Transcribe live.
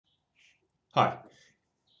Hi.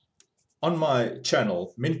 On my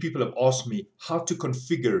channel, many people have asked me how to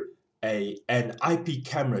configure an IP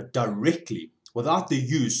camera directly without the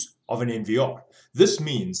use of an NVR. This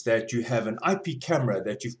means that you have an IP camera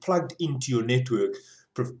that you've plugged into your network,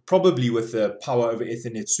 probably with a power over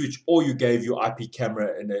Ethernet switch, or you gave your IP camera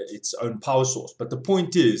its own power source. But the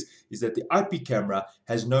point is that the IP camera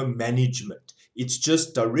has no management. It's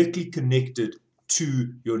just directly connected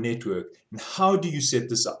to your network. And how do you set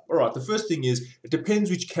this up? All right, the first thing is it depends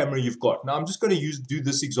which camera you've got. Now I'm just going to do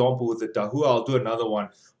this example with the Dahua. I'll do another one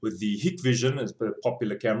with the Hikvision as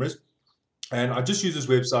popular cameras. And I just use this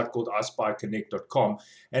website called ispyconnect.com,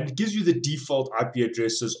 and it gives you the default IP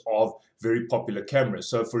addresses of very popular cameras.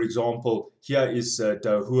 So for example, here is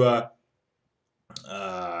Dahua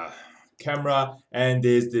camera, and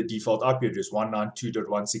there's the default IP address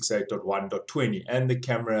 192.168.1.20 and the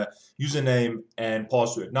camera username and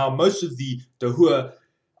password. Now most of the Dahua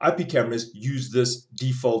IP cameras use this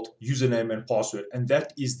default username and password, and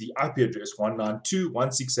that is the IP address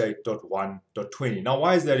 192.168.1.20. Now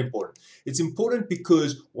why is that important? It's important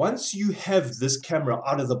because once you have this camera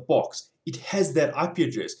out of the box, it has that IP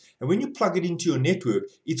address, and when you plug it into your network,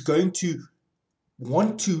 it's going to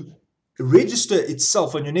want to register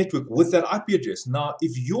itself on your network with that IP address. Now,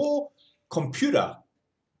 if your computer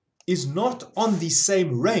is not on the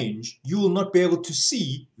same range, you will not be able to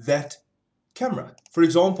see that camera. For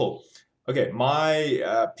example, okay, my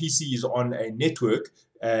PC is on a network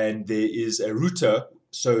and there is a router,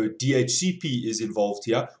 so DHCP is involved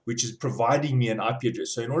here, which is providing me an IP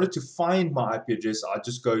address. So in order to find my IP address, I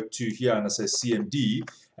just go to here and I say CMD,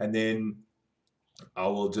 and then I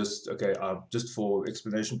will just, okay, just for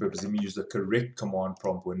explanation purposes, let me use the correct command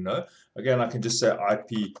prompt window. Again, I can just say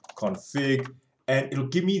IP config, and it'll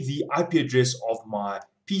give me the IP address of my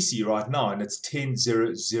PC right now, and it's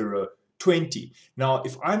 10.0.0.20. Now,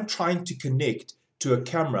 if I'm trying to connect to a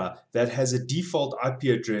camera that has a default IP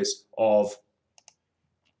address of,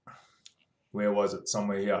 where was it?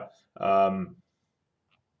 Somewhere here.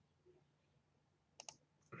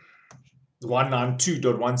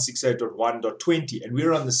 192.168.1.20, and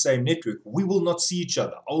we're on the same network, we will not see each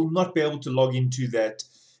other. I will not be able to log into that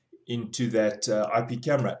IP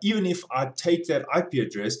camera. Even if I take that IP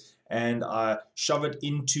address and I shove it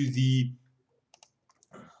into the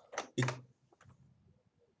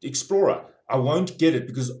Explorer, I won't get it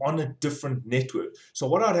because it's on a different network. So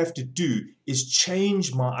what I'd have to do is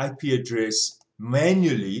change my IP address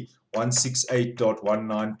manually,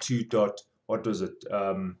 168.192. What was it?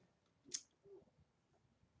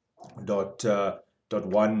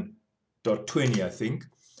 .1.20, I think,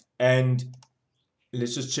 and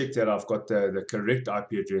let's just check that I've got the correct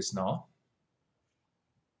IP address now.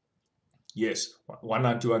 Yes,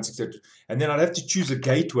 192.168, and then I'd have to choose a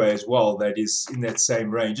gateway as well that is in that same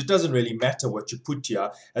range. It doesn't really matter what you put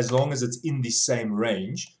here as long as it's in the same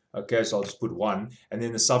range. Okay, so I'll just put 1, and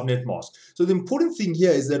then the subnet mask. So the important thing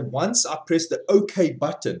here is that once I press the OK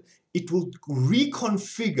button, it will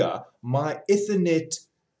reconfigure my Ethernet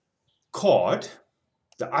card,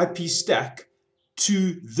 the IP stack,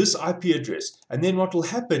 to this IP address. And then what will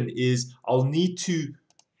happen is I'll need to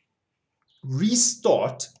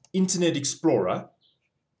restart Internet Explorer.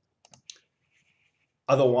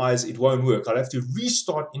 Otherwise, it won't work. I'll have to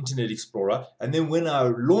restart Internet Explorer. And then when I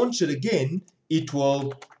launch it again, it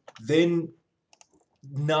will then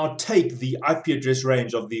now take the IP address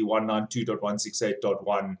range of the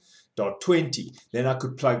 192.168.1.20. Then I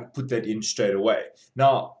could put that in straight away.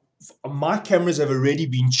 Now, my cameras have already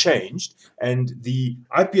been changed, and the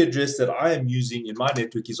IP address that I am using in my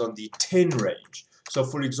network is on the 10 range. So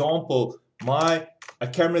for example, a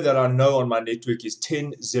camera that I know on my network is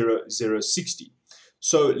 10.0.0.60.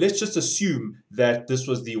 So let's just assume that this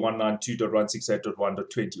was the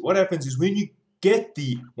 192.168.1.20. What happens is when you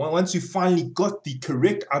once you finally got the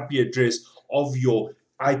correct IP address of your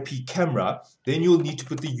IP camera, then you'll need to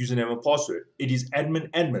put the username and password. It is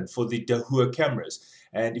admin for the Dahua cameras.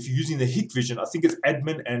 And if you're using the Hikvision, I think it's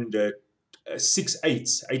admin and 68,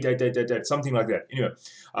 something like that. Anyway,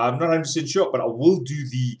 I'm not 100% sure, but I will do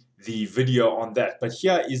the video on that. But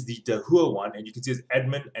here is the Dahua one, and you can see it's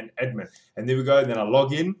admin. And there we go. And then I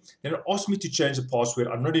log in. Then it asks me to change the password.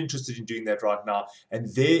 I'm not interested in doing that right now. And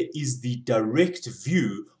there is the direct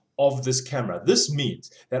view of this camera. This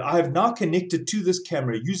means that I have now connected to this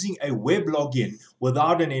camera using a web login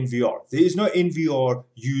without an NVR. There is no NVR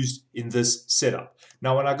used in this setup.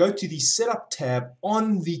 Now, when I go to the setup tab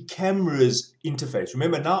on the camera's interface,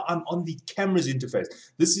 remember now I'm on the camera's interface.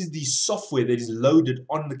 This is the software that is loaded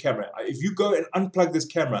on the camera. If you go and unplug this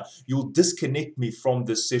camera, you'll disconnect me from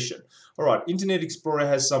this session. All right, Internet Explorer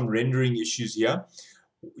has some rendering issues here.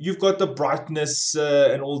 you've got the brightness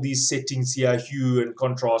and all these settings here, hue and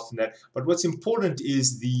contrast and that. But what's important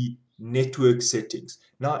is the network settings.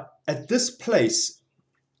 Now, at this place,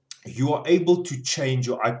 you are able to change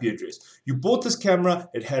your IP address. You bought this camera,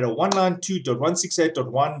 it had a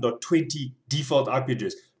 192.168.1.20 default IP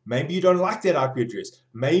address. Maybe you don't like that IP address.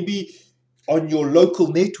 Maybe on your local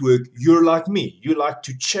network, you're like me. You like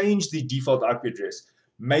to change the default IP address.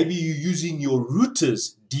 Maybe you're using your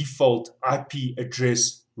router's default IP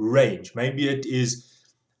address range. Maybe it is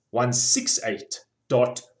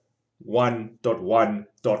 168.1.1.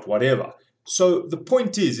 whatever. So the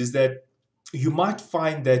point is that you might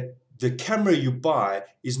find that the camera you buy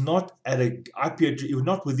is not at an IP address, you're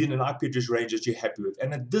not within an IP address range that you're happy with.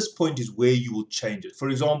 And at this point is where you will change it. For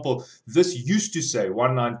example, this used to say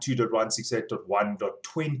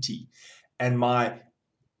 192.168.1.20, and my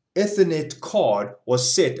Ethernet card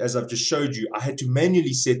was set as I've just showed you. I had to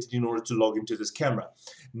manually set it in order to log into this camera.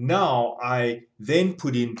 Now I then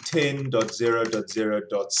put in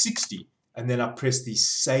 10.0.0.60 and then I press the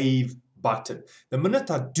save button. The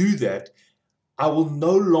minute I do that, I will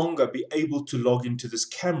no longer be able to log into this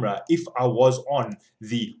camera if I was on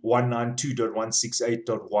the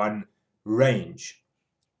 192.168.1 range.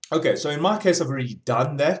 Okay, so in my case, I've already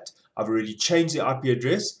done that. I've already changed the IP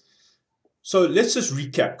address. So let's just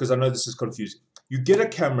recap, because I know this is confusing. You get a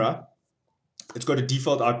camera, it's got a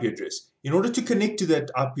default IP address. In order to connect to that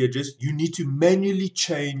IP address, you need to manually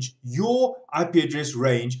change your IP address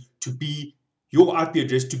range to be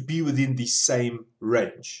within the same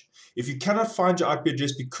range. If you cannot find your IP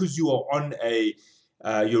address because you are on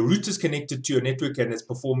your router is connected to your network and it's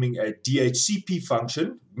performing a DHCP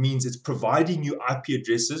function, means it's providing you IP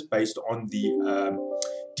addresses based on the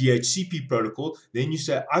DHCP protocol, then you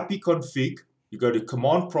say ipconfig, you go to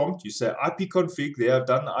command prompt, you say ipconfig, there I've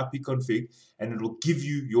done the ipconfig, and it will give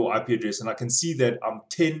you your IP address. And I can see that I'm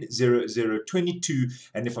 10.0.0.22,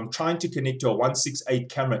 and if I'm trying to connect to a 168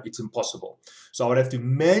 camera, it's impossible. So I would have to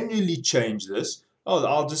manually change this. Oh,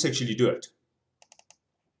 I'll just actually do it.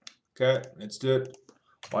 Okay, let's do it.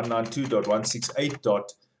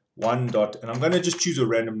 192.168.1. And I'm going to just choose a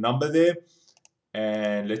random number there.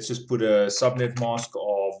 And let's just put a subnet mask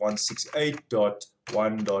of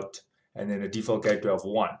 168.1. And then a default gateway of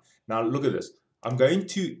 1. Now look at this. I'm going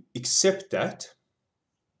to accept that.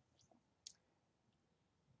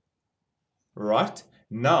 Right.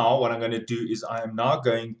 Now what I'm going to do is I am now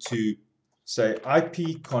going to say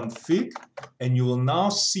ipconfig, and you will now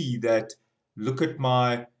see that, look at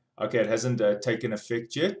my, okay, it hasn't taken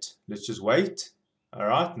effect yet. Let's just wait. All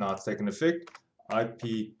right, now it's taken effect.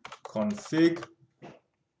 ipconfig.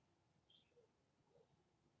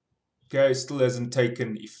 Okay, still hasn't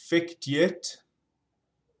taken effect yet.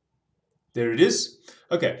 There it is.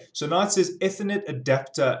 Okay, so now it says Ethernet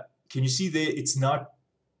adapter. Can you see there? It's now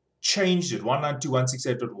changed it,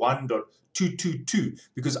 192.168.1.222,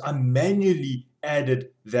 because I manually added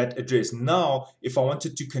that address. Now, if I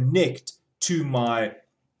wanted to connect to my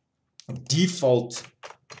default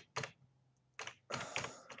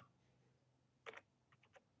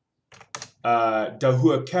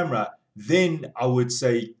Dahua camera, then I would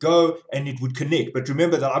say go and it would connect. But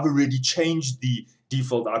remember that I've already changed the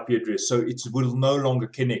default IP address, so it will no longer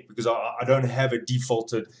connect because I don't have a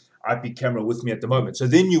defaulted IP camera with me at the moment. So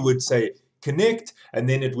then you would say connect, and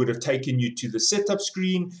then it would have taken you to the setup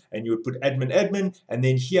screen, and you would put admin, and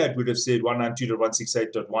then here it would have said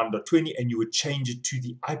 192.168.1.20, and you would change it to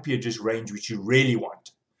the IP address range which you really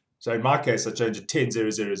want. So in my case, I changed it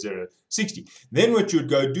 10.0.0.0.60. Then what you would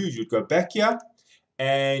go do is you'd go back here,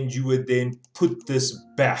 and you would then put this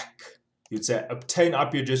back. You'd say obtain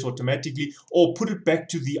IP address automatically, or put it back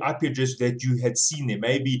to the IP address that you had seen there.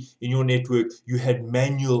 Maybe in your network you had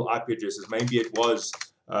manual IP addresses. Maybe it was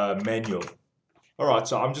manual. All right,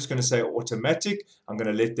 so I'm just going to say automatic. I'm going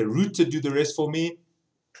to let the router do the rest for me.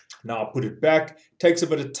 Now I'll put it back. Takes a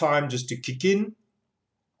bit of time just to kick in.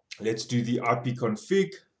 Let's do the IP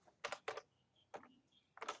config.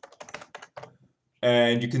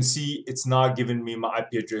 And you can see it's now given me my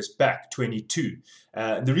IP address back, 22.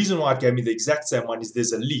 The reason why it gave me the exact same one is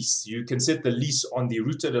there's a lease. You can set the lease on the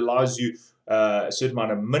router. It allows you a certain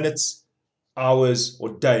amount of minutes, hours,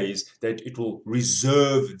 or days that it will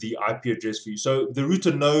reserve the IP address for you. So the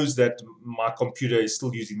router knows that my computer is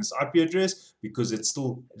still using this IP address because it's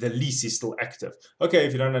still, the lease is still active. Okay,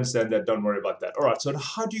 if you don't understand that, don't worry about that. All right, so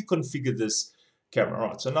how do you configure this camera? All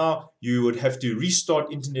right, so now you would have to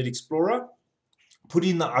restart Internet Explorer, put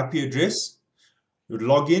in the IP address, you would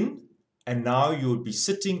log in, and now you would be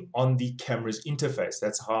sitting on the camera's interface.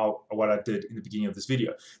 That's what I did in the beginning of this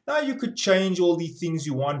video. Now you could change all the things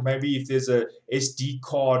you want. Maybe if there's a SD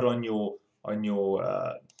card on your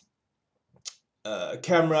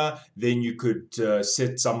camera. Then you could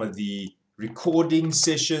set some of the recording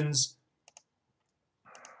sessions.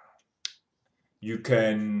 You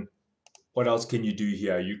can, what else can you do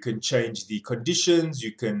here? You can change the conditions.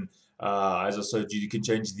 You can, as I said, you can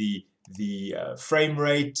change the frame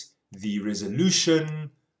rate, the resolution,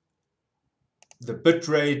 the bit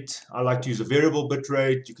rate. I like to use a variable bit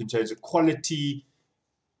rate. You can change the quality,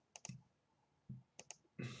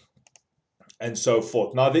 and so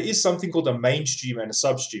forth. Now, there is something called a mainstream and a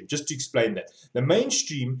substream. Just to explain that, the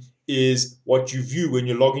mainstream is what you view when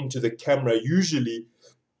you log into the camera, usually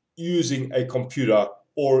using a computer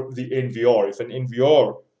or the NVR, if an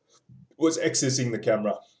NVR was accessing the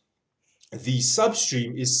camera. The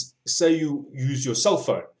substream is, say you use your cell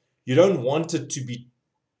phone. You don't want it to be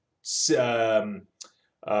sending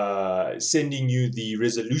you the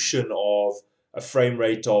resolution of a frame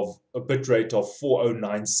rate of a bit rate of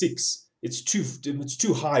 4096. It's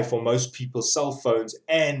too high for most people's cell phones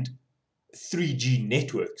and 3G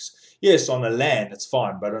networks. Yes, on a LAN it's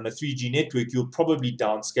fine, but on a 3G network you'll probably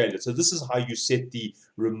downscale it. So this is how you set the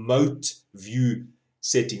remote view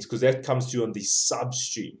settings, because that comes through on the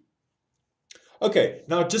substream. Okay,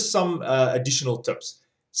 now just some additional tips.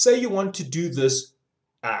 Say you want to do this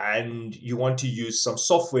and you want to use some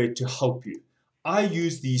software to help you. I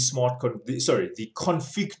use the the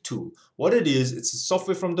config tool. What it is, it's a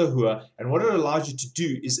software from Dahua, and what it allows you to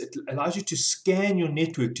do is it allows you to scan your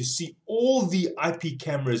network to see all the IP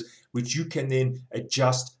cameras, which you can then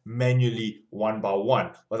adjust manually one by one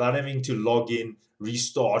without having to log in,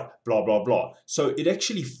 restart, blah, blah, blah. So it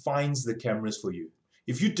actually finds the cameras for you.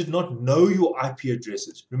 If you did not know your IP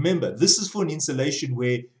addresses, remember, this is for an installation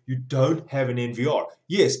where you don't have an NVR.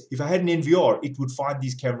 Yes, if I had an NVR, it would find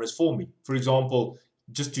these cameras for me. For example,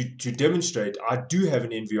 just to demonstrate, I do have an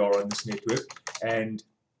NVR on this network, and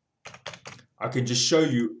I can just show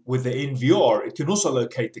you with the NVR, it can also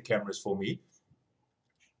locate the cameras for me.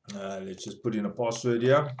 Let's just put in a password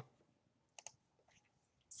here.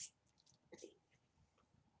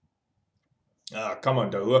 Come on,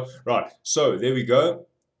 Dahua. Right, so there we go.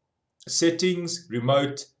 Settings,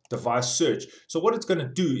 remote, device search. So what it's going to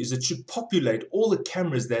do is it should populate all the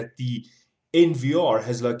cameras that the NVR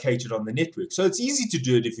has located on the network. So it's easy to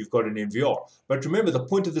do it if you've got an NVR. But remember, the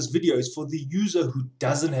point of this video is for the user who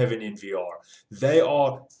doesn't have an NVR.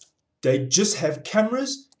 They just have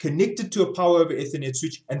cameras connected to a power over Ethernet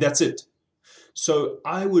switch, and that's it. So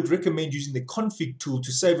I would recommend using the config tool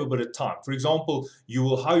to save a bit of time. For example,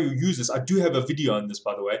 how you use this. I do have a video on this,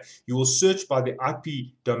 by the way. You will search by the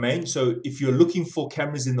IP domain. So if you're looking for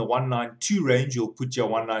cameras in the 192 range, you'll put your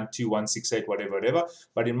 192, 168, whatever.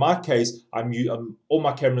 But in my case, all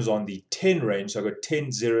my cameras on the 10 range. So I've got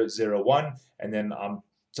 10.0.0.1, and then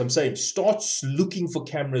so I'm saying start looking for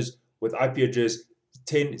cameras with IP address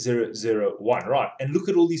 10.0.0.1, right? And look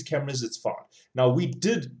at all these cameras it's found. Now, we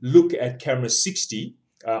did look at camera 60,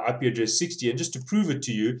 IP address 60, and just to prove it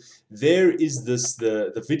to you, there is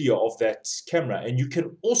the video of that camera, and you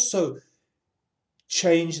can also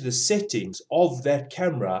change the settings of that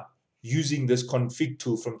camera using this config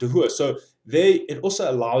tool from Dahua. So it also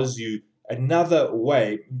allows you another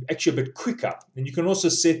way, actually a bit quicker, and you can also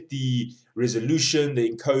set the resolution, the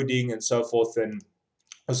encoding, and so forth, and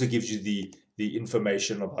also gives you the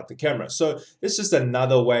information about the camera. So this is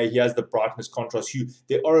another way. Here's the brightness, contrast, hue.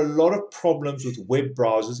 There are a lot of problems with web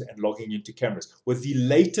browsers and logging into cameras. With the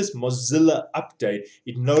latest Mozilla update,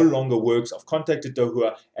 it no longer works. I've contacted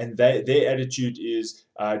Dahua, and their attitude is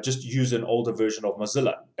just use an older version of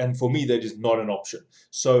Mozilla. And for me, that is not an option.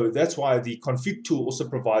 So that's why the config tool also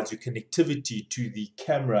provides you connectivity to the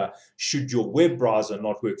camera should your web browser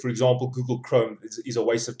not work. For example, Google Chrome is a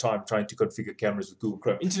waste of time trying to configure cameras with Google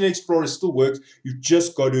Chrome. Internet Explorer still works. You've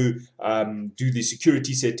just got to do the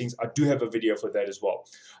security settings. I do have a video for that as well.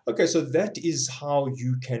 Okay, so that is how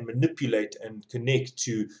you can manipulate and connect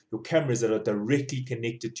to your cameras that are directly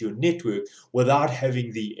connected to your network without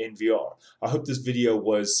having the NVR. I hope this video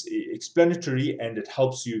was explanatory and it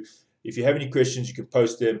helps you. If you have any questions, you can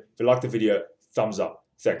post them. If you like the video, thumbs up.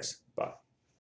 Thanks.